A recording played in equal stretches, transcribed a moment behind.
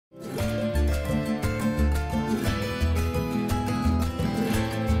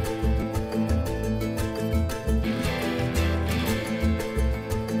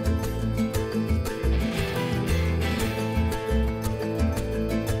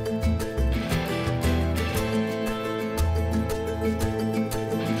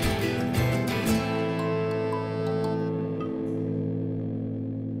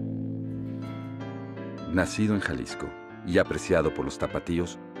Nacido en Jalisco y apreciado por los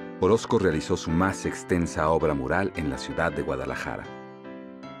tapatíos, Orozco realizó su más extensa obra mural en la ciudad de Guadalajara.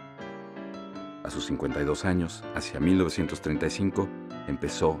 A sus 52 años, hacia 1935,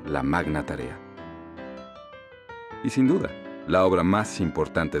 empezó la magna tarea. Y sin duda, la obra más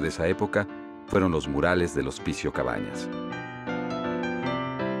importante de esa época fueron los murales del Hospicio Cabañas.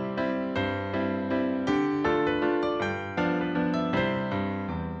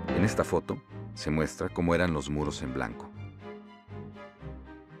 En esta foto se muestra cómo eran los muros en blanco.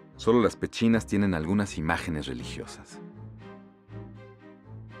 Solo las pechinas tienen algunas imágenes religiosas.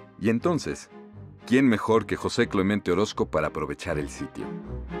 Y entonces, ¿quién mejor que José Clemente Orozco para aprovechar el sitio?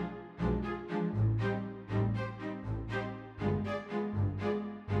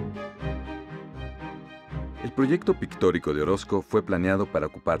 El proyecto pictórico de Orozco fue planeado para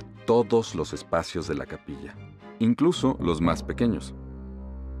ocupar todos los espacios de la capilla, incluso los más pequeños.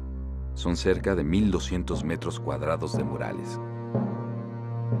 Son cerca de 1,200 metros cuadrados de murales.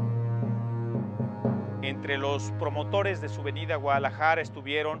 Entre los promotores de su venida a Guadalajara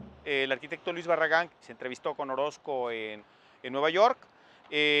estuvieron el arquitecto Luis Barragán, que se entrevistó con Orozco en Nueva York,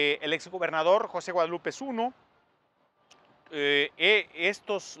 el exgobernador José Guadalupe Zuno,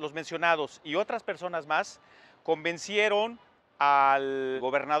 estos, los mencionados, y otras personas más, convencieron al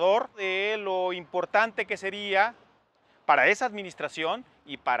gobernador de lo importante que sería para esa administración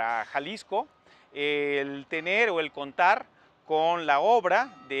y para Jalisco el tener o el contar con la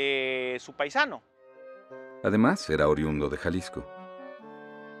obra de su paisano. Además, era oriundo de Jalisco.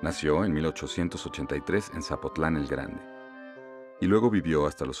 Nació en 1883 en Zapotlán el Grande y luego vivió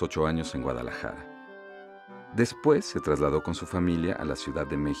hasta los 8 años en Guadalajara. Después se trasladó con su familia a la Ciudad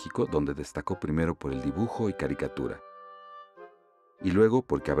de México, donde destacó primero por el dibujo y caricatura, y luego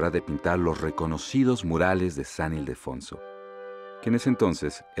porque habrá de pintar los reconocidos murales de San Ildefonso, que en ese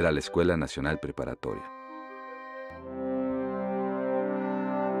entonces era la Escuela Nacional Preparatoria.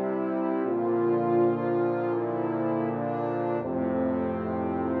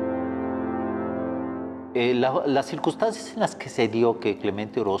 Las circunstancias en las que se dio que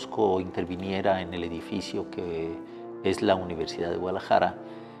Clemente Orozco interviniera en el edificio que es la Universidad de Guadalajara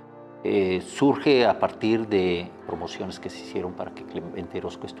surge a partir de promociones que se hicieron para que Clemente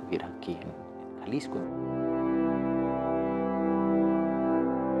Orozco estuviera aquí en Jalisco.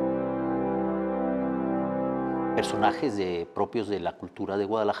 Personajes propios de la cultura de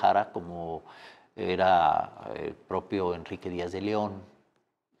Guadalajara, como era el propio Enrique Díaz de León,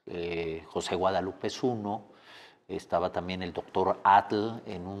 José Guadalupe Zuno, estaba también el doctor Atl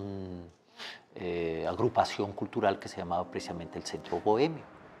en una agrupación cultural que se llamaba precisamente el Centro Bohemio.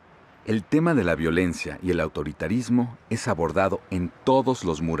 El tema de la violencia y el autoritarismo es abordado en todos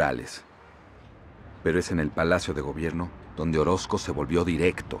los murales. Pero es en el Palacio de Gobierno donde Orozco se volvió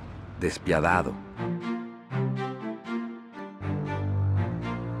directo, despiadado.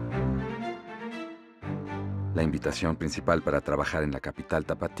 La invitación principal para trabajar en la capital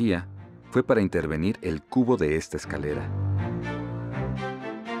tapatía fue para intervenir el cubo de esta escalera.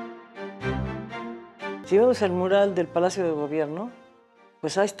 Si vemos el mural del Palacio de Gobierno,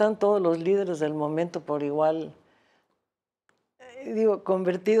 pues ahí están todos los líderes del momento por igual,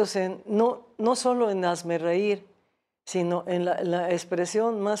 convertidos en, no solo en hazmerreír, sino en la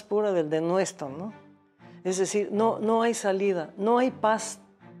expresión más pura del denuesto, ¿no? Es decir, no hay salida, no hay paz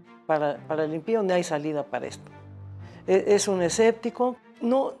para el impío, ni hay salida para esto. Es un escéptico.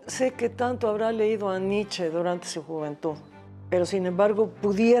 No sé qué tanto habrá leído a Nietzsche durante su juventud, pero sin embargo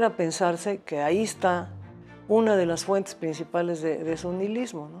pudiera pensarse que ahí está una de las fuentes principales de su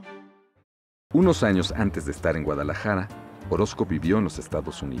nihilismo, ¿no? Unos años antes de estar en Guadalajara, Orozco vivió en los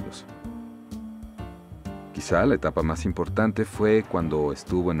Estados Unidos. Quizá la etapa más importante fue cuando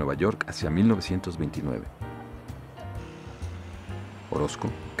estuvo en Nueva York hacia 1929. Orozco,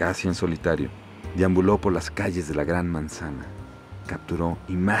 casi en solitario, deambuló por las calles de la Gran Manzana. Capturó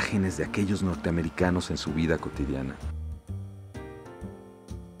imágenes de aquellos norteamericanos en su vida cotidiana.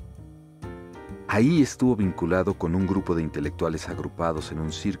 Ahí estuvo vinculado con un grupo de intelectuales agrupados en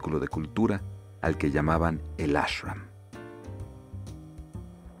un círculo de cultura al que llamaban el Ashram.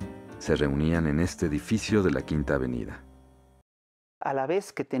 Se reunían en este edificio de la Quinta Avenida. A la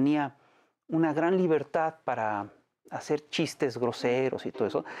vez que tenía una gran libertad para hacer chistes groseros y todo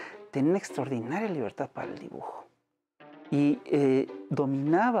eso, tenía una extraordinaria libertad para el dibujo. Y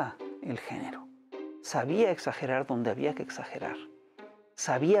dominaba el género. Sabía exagerar donde había que exagerar.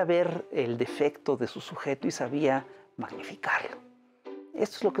 Sabía ver el defecto de su sujeto y sabía magnificarlo.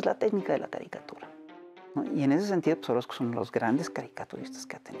 Esto es lo que es la técnica de la caricatura, ¿no? Y en ese sentido, pues, Orozco es uno de los grandes caricaturistas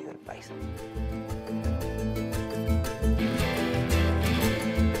que ha tenido el país.